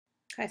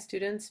Hi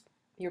students,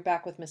 you're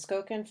back with Ms.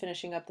 Skokin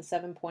finishing up the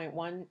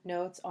 7.1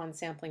 notes on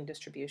sampling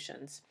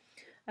distributions.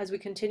 As we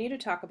continue to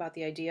talk about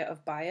the idea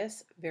of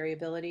bias,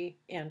 variability,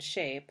 and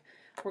shape,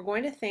 we're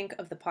going to think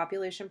of the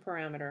population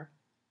parameter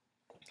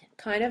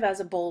kind of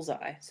as a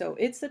bullseye. So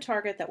it's the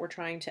target that we're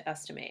trying to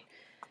estimate.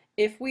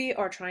 If we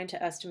are trying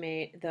to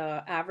estimate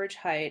the average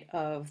height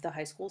of the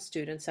high school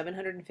students,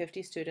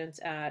 750 students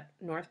at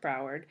North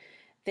Broward,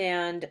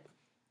 then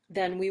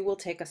we will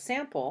take a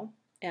sample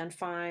and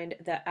find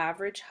the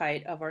average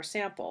height of our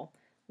sample.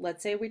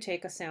 Let's say we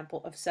take a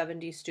sample of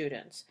 70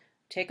 students.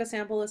 Take a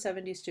sample of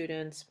 70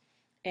 students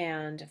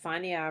and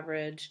find the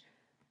average,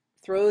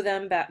 throw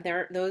them back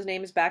those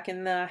names back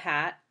in the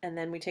hat, and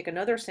then we take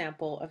another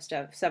sample of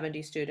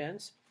 70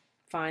 students,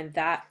 find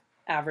that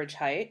average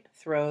height,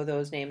 throw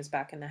those names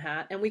back in the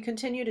hat, and we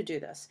continue to do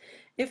this.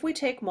 If we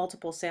take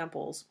multiple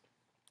samples,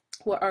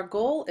 what our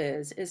goal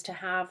is to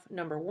have,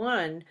 number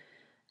one,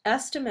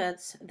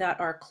 estimates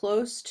that are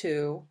close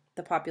to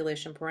the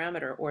population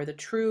parameter or the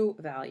true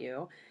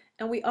value.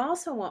 And we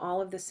also want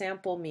all of the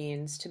sample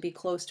means to be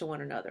close to one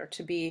another,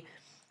 to be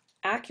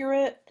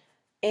accurate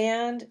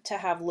and to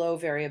have low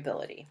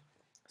variability.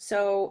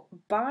 So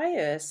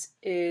bias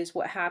is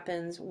what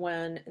happens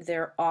when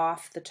they're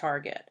off the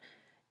target.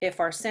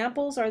 If our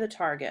samples are the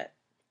target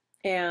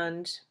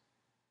and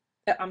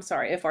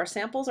if our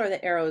samples are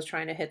the arrows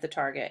trying to hit the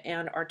target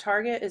and our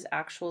target is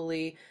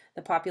actually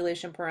the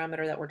population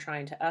parameter that we're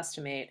trying to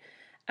estimate,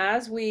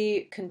 as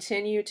we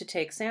continue to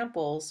take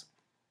samples,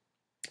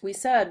 we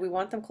said we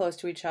want them close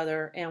to each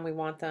other and we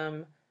want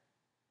them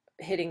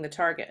hitting the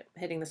target,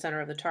 hitting the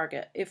center of the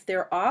target. If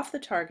they're off the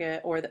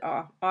target, or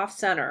the off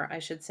center, I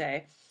should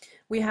say,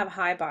 we have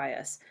high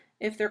bias.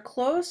 If they're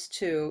close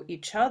to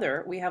each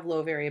other, we have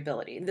low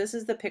variability. This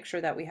is the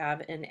picture that we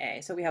have in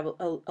A. So we have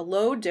a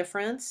low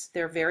difference.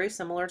 They're very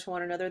similar to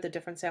one another, the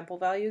different sample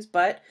values,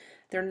 but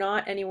they're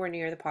not anywhere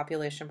near the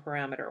population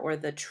parameter or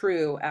the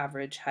true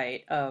average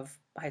height of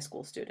high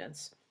school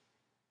students.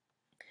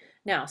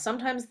 Now,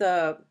 sometimes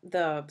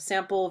the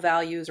sample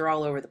values are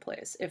all over the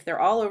place. If they're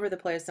all over the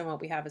place, then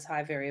what we have is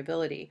high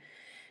variability.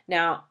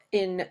 Now,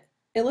 in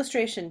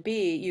illustration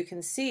B, you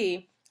can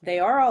see they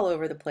are all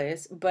over the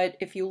place, but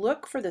if you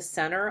look for the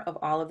center of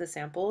all of the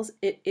samples,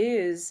 it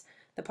is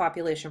the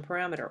population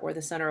parameter or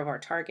the center of our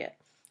target.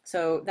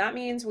 So that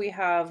means we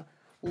have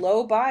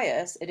low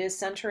bias. It is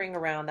centering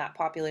around that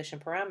population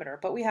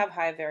parameter, but we have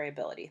high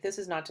variability. This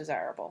is not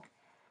desirable.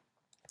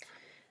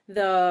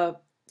 The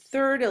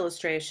third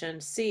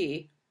illustration,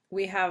 C,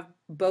 we have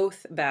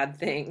both bad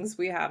things.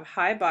 We have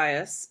high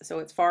bias, so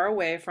it's far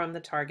away from the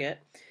target,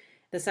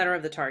 the center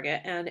of the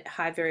target, and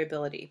high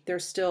variability.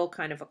 There's still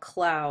kind of a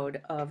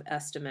cloud of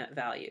estimate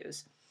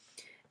values.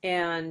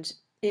 And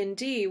in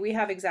D, we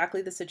have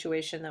exactly the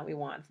situation that we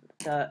want.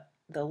 The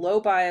low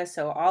bias,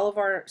 so all of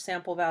our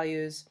sample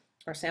values,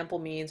 our sample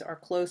means are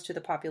close to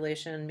the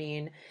population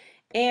mean,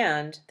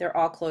 and they're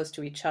all close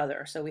to each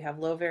other. So we have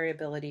low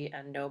variability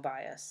and no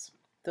bias.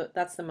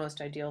 That's the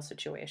most ideal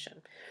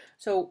situation.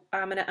 So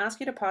I'm going to ask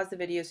you to pause the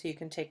video so you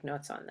can take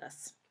notes on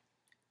this.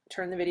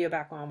 Turn the video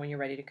back on when you're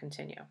ready to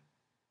continue.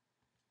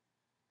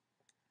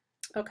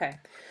 Okay,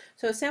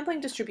 so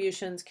sampling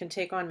distributions can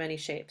take on many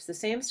shapes. The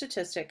same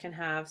statistic can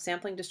have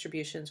sampling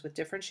distributions with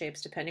different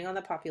shapes depending on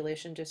the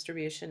population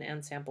distribution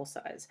and sample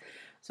size.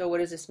 So what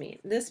does this mean?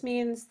 This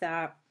means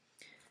that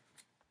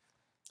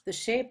the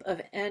shape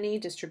of any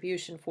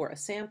distribution for a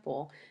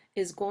sample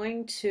is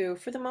going to,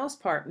 for the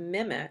most part,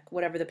 mimic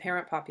whatever the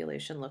parent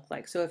population looked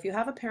like. So if you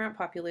have a parent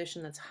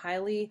population that's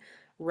highly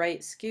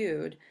right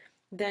skewed,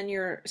 then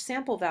your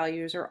sample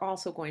values are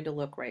also going to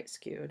look right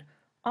skewed.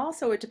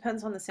 Also, it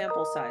depends on the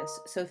sample size.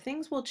 So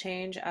things will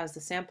change as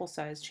the sample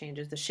size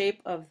changes, the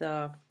shape of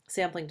the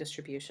sampling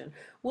distribution.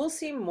 We'll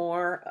see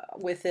more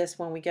with this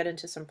when we get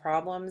into some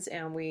problems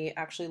and we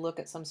actually look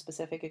at some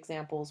specific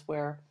examples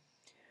where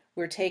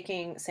we're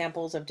taking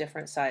samples of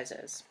different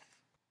sizes.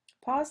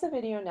 Pause the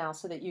video now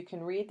so that you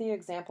can read the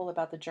example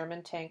about the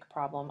German tank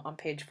problem on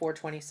page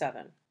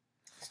 427.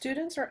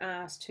 Students are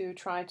asked to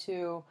try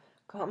to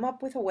come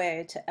up with a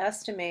way to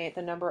estimate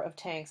the number of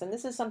tanks, and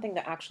this is something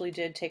that actually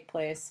did take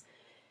place,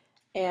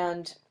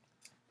 and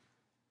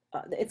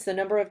it's the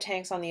number of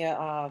tanks on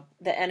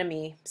the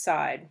enemy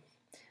side.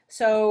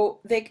 So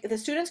the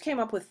students came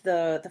up with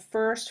the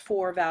first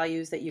four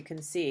values that you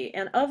can see,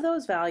 and of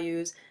those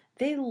values,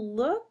 they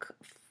look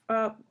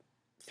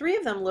three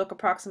of them look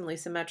approximately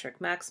symmetric: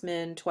 max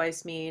min,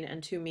 twice mean,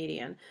 and 2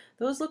 median.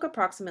 Those look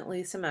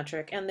approximately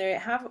symmetric and they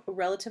have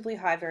relatively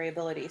high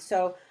variability.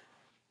 So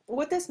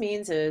what this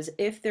means is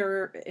if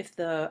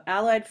the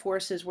Allied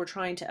forces were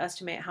trying to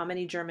estimate how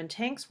many German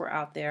tanks were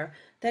out there,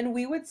 then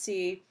we would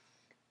see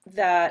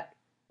that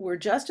we're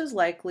just as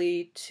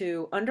likely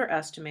to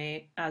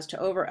underestimate as to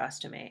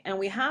overestimate. And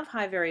we have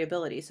high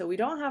variability, so we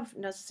don't have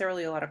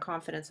necessarily a lot of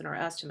confidence in our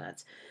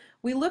estimates.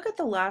 We look at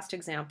the last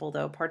example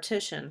though,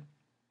 partition.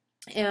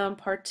 And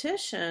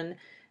partition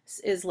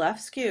is left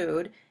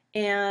skewed,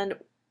 and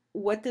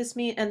what this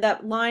means, and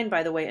that line,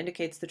 by the way,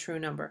 indicates the true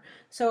number.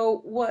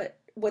 So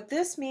what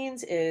this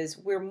means is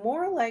we're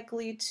more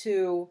likely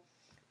to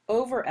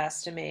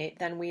overestimate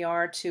than we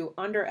are to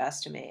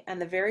underestimate,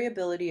 and the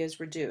variability is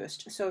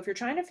reduced. So if you're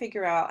trying to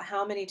figure out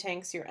how many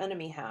tanks your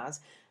enemy has,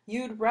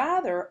 you'd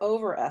rather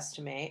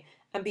overestimate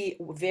and be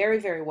very,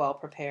 very well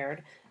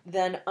prepared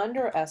than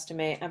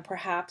underestimate and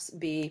perhaps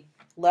be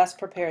less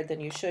prepared than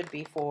you should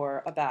be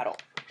for a battle.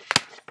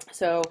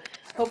 So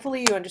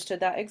hopefully you understood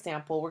that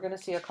example. We're going to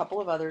see a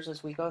couple of others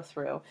as we go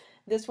through.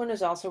 This one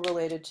is also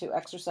related to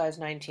exercise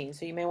 19,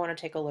 so you may want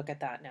to take a look at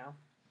that now.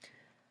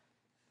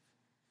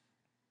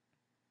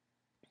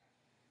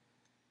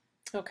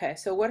 Okay,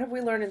 so what have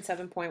we learned in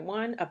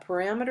 7.1? A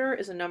parameter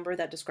is a number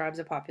that describes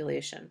a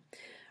population.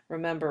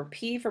 Remember,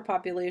 P for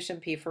population,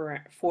 P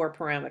for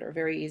parameter.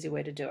 Very easy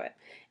way to do it.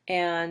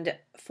 And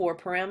for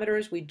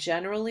parameters, we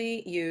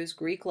generally use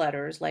Greek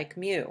letters like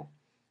mu.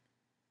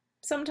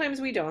 Sometimes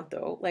we don't,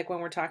 though, like when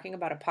we're talking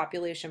about a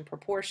population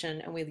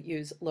proportion and we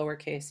use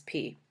lowercase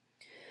p.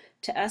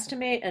 To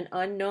estimate an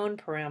unknown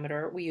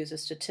parameter, we use a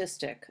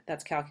statistic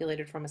that's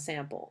calculated from a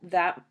sample.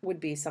 That would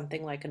be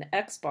something like an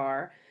X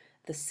bar,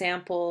 the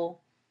sample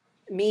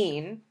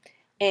mean,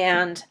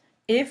 and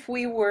if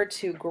we were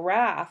to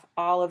graph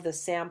all of the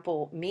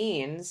sample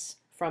means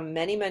from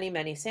many, many,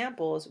 many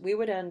samples, we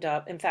would end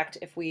up, in fact,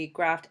 if we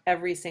graphed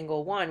every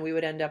single one, we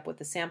would end up with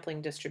the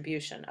sampling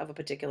distribution of a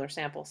particular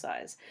sample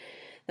size.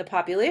 The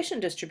population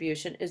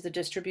distribution is the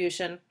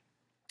distribution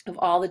of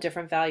all the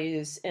different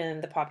values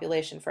in the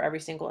population for every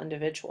single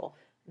individual.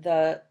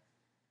 The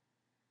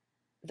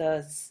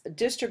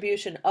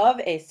distribution of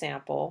a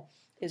sample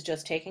is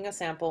just taking a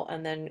sample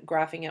and then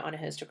graphing it on a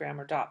histogram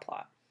or dot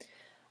plot.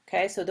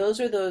 Okay, so those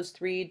are those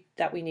three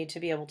that we need to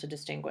be able to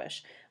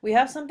distinguish. We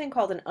have something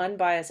called an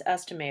unbiased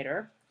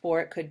estimator, or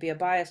it could be a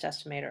biased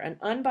estimator. An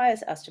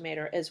unbiased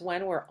estimator is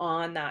when we're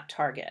on that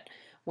target,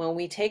 when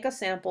we take a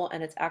sample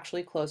and it's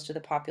actually close to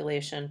the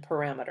population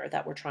parameter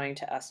that we're trying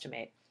to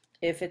estimate.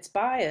 If it's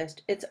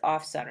biased, it's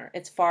off-center.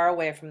 It's far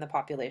away from the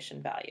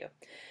population value.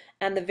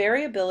 And the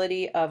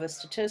variability of a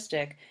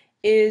statistic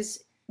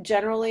is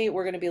generally,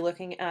 we're going to be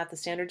looking at the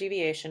standard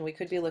deviation. We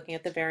could be looking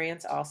at the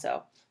variance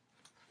also.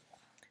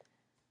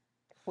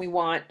 We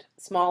want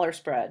smaller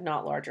spread,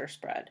 not larger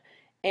spread.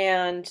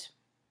 And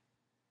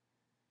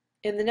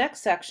in the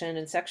next section,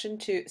 in section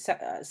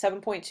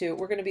 7.2,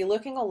 we're going to be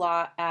looking a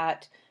lot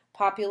at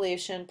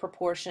population,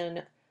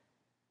 proportion,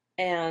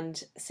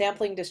 and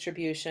sampling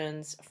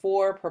distributions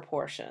for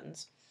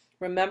proportions.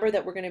 Remember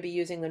that we're going to be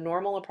using the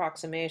normal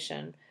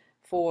approximation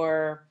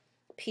for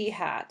p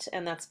hat,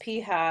 and that's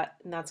p hat,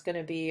 and that's going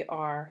to be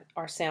our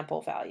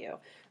sample value.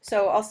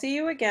 So I'll see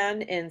you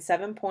again in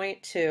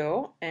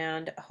 7.2,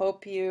 and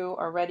hope you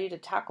are ready to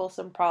tackle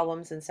some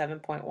problems in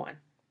 7.1.